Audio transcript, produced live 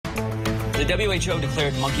The WHO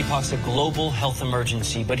declared monkeypox a global health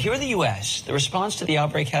emergency, but here in the U.S., the response to the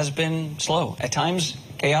outbreak has been slow, at times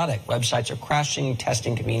chaotic. Websites are crashing,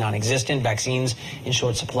 testing can be non-existent, vaccines in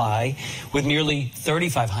short supply. With nearly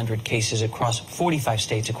 3,500 cases across 45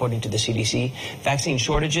 states, according to the CDC, vaccine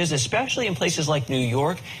shortages, especially in places like New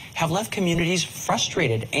York, have left communities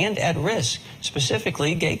frustrated and at risk,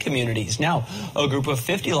 specifically gay communities. Now, a group of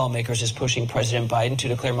 50 lawmakers is pushing President Biden to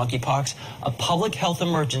declare monkeypox a public health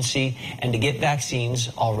emergency and to get vaccines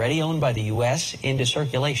already owned by the U.S. into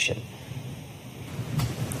circulation.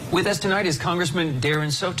 With us tonight is Congressman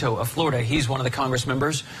Darren Soto of Florida. He's one of the Congress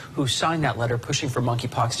members who signed that letter pushing for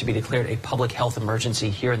monkeypox to be declared a public health emergency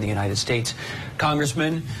here in the United States.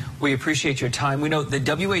 Congressman, we appreciate your time. We know the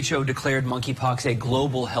WHO declared monkeypox a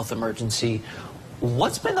global health emergency.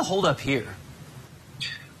 What's been the holdup here?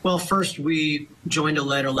 Well, first, we joined a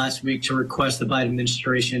letter last week to request the Biden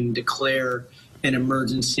administration declare an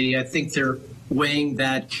emergency. I think they're weighing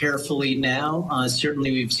that carefully now.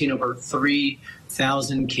 Certainly, we've seen over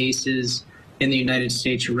 3,000 cases in the United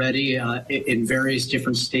States already in various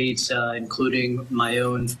different states, including my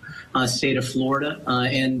own state of Florida.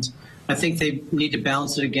 And I think they need to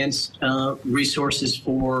balance it against resources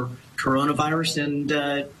for coronavirus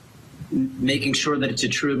and making sure that it's a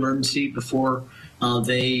true emergency before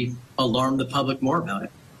they alarm the public more about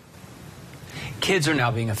it. Kids are now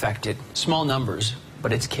being affected, small numbers,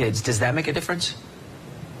 but it's kids. Does that make a difference?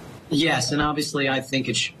 Yes, and obviously I think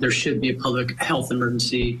there should be a public health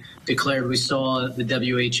emergency declared. We saw the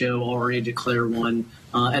WHO already declare one,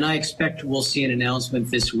 and I expect we'll see an announcement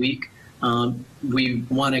this week. We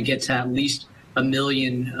want to get to at least 1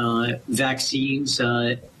 million vaccines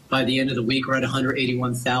by the end of the week. We're at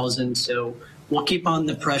 181,000, so we'll keep on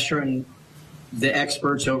the pressure, and the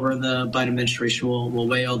experts over in the Biden administration will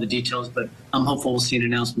weigh all the details, but I'm hopeful we'll see an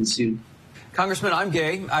announcement soon. Congressman, I'm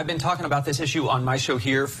gay. I've been talking about this issue on my show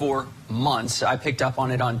here for months. I picked up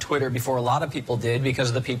on it on Twitter before a lot of people did because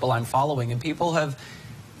of the people I'm following. And people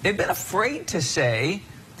they've been afraid to say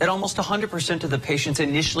that almost 100% of the patients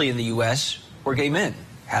initially in the U.S. were gay men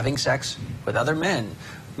having sex with other men,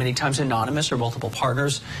 many times anonymous or multiple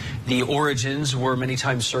partners. The origins were many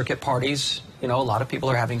times circuit parties. You know, a lot of people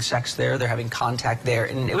are having sex there. They're having contact there.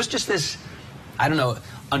 And it was just this, I don't know,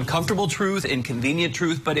 uncomfortable truth, inconvenient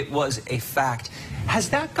truth, but it was a fact.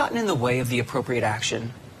 Has that gotten in the way of the appropriate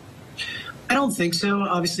action? I don't think so.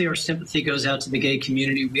 Obviously, our sympathy goes out to the gay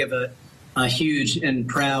community. We have a huge and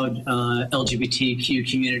proud LGBTQ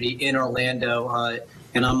community in Orlando,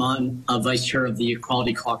 and I'm on vice chair of the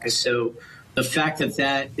Equality Caucus. So the fact that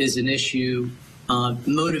that is an issue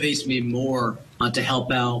motivates me more to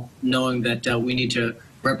help out, knowing that we need to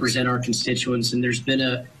represent our constituents. And there's been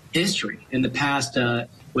a history in the past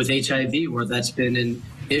with HIV where that's been an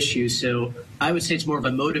issue. So I would say it's more of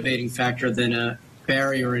a motivating factor than a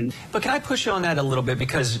barrier. But can I push you on that a little bit?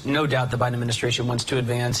 Because no doubt the Biden administration wants to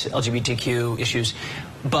advance LGBTQ issues.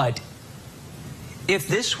 But if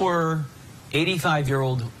this were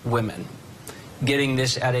 85-year-old women getting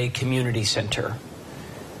this at a community center,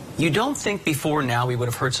 you don't think before now we would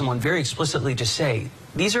have heard someone very explicitly just say,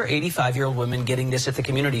 these are 85-year-old women getting this at the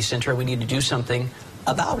community center. We need to do something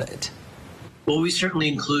about it. Well, we certainly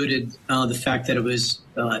included the fact that it was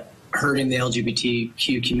hurting the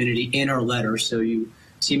LGBTQ community in our letter. So you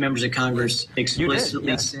see members of Congress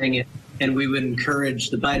explicitly saying it. And we would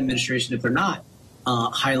encourage the Biden administration, if they're not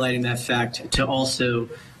highlighting that fact, to also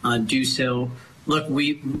do so. Look,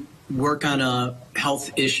 we work on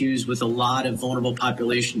health issues with a lot of vulnerable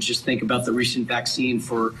populations. Just think about the recent vaccine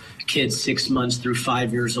for kids 6 months through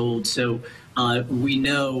 5 years old. So we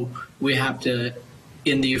know we have to,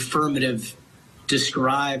 in the affirmative,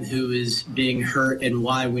 describe who is being hurt and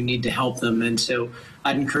why we need to help them. And so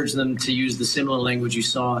I'd encourage them to use the similar language you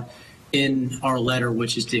saw in our letter,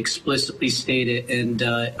 which is to explicitly state it, and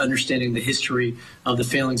understanding the history of the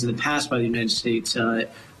failings in the past by the United States.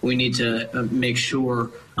 We need to make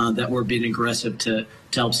sure that we're being aggressive to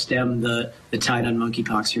help stem the tide on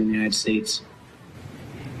monkeypox here in the United States.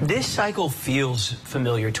 This cycle feels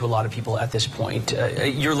familiar to a lot of people at this point.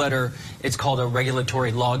 Your letter, it's called a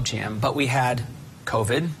regulatory logjam, but we had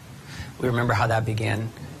COVID. We remember how that began.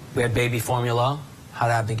 We had baby formula, how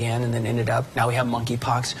that began and then ended up. Now we have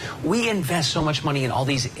monkeypox. We invest so much money in all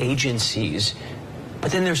these agencies,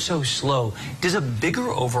 but then they're so slow. Does a bigger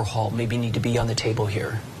overhaul maybe need to be on the table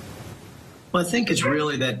here? Well, I think it's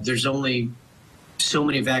really that there's only so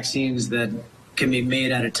many vaccines that can be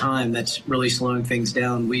made at a time. That's really slowing things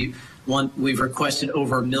down. We've requested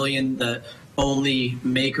over 1 million. The only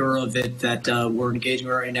maker of it that we're engaging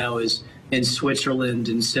with right now is in Switzerland.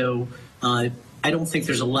 And so I don't think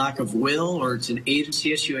there's a lack of will or it's an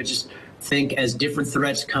agency issue. I just think as different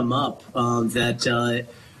threats come up that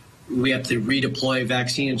we have to redeploy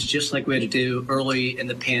vaccines just like we had to do early in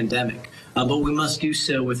the pandemic. But we must do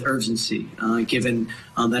so with urgency, given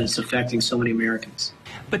that it's affecting so many Americans.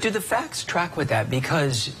 But do the facts track with that?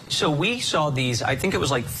 Because so we saw these, I think it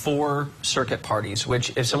was like 4 circuit parties,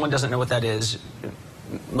 which if someone doesn't know what that is,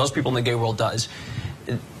 most people in the gay world does.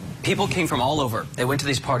 People came from all over. They went to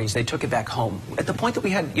these parties. They took it back home. At the point that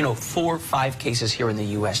we had, 4 or 5 cases here in the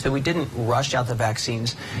U.S., that we didn't rush out the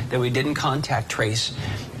vaccines, that we didn't contact trace.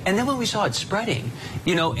 And then when we saw it spreading,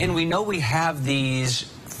 and we know we have these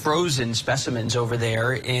frozen specimens over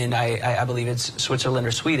there in, I believe it's Switzerland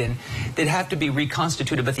or Sweden, that have to be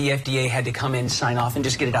reconstituted, but the FDA had to come in, sign off, and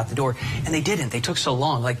just get it out the door. And they didn't. They took so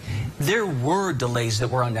long. Like, there were delays that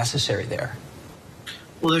were unnecessary there.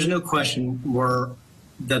 Well, there's no question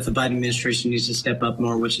that the Biden administration needs to step up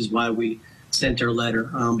more, which is why we sent our letter.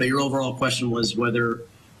 But your overall question was whether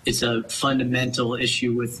it's a fundamental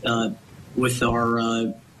issue with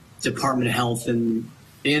our Department of Health, and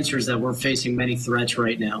the answer is that we're facing many threats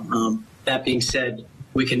right now. That being said,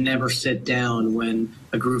 we can never sit down when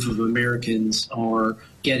a group of Americans are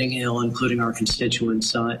getting ill, including our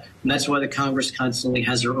constituents. And that's why the Congress constantly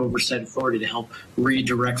has their oversight authority to help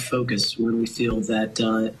redirect focus when we feel that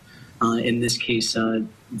in this case,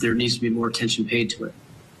 there needs to be more attention paid to it.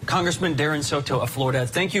 Congressman Darren Soto of Florida,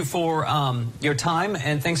 thank you for your time,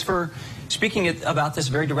 and thanks for speaking about this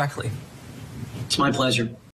very directly. It's my pleasure.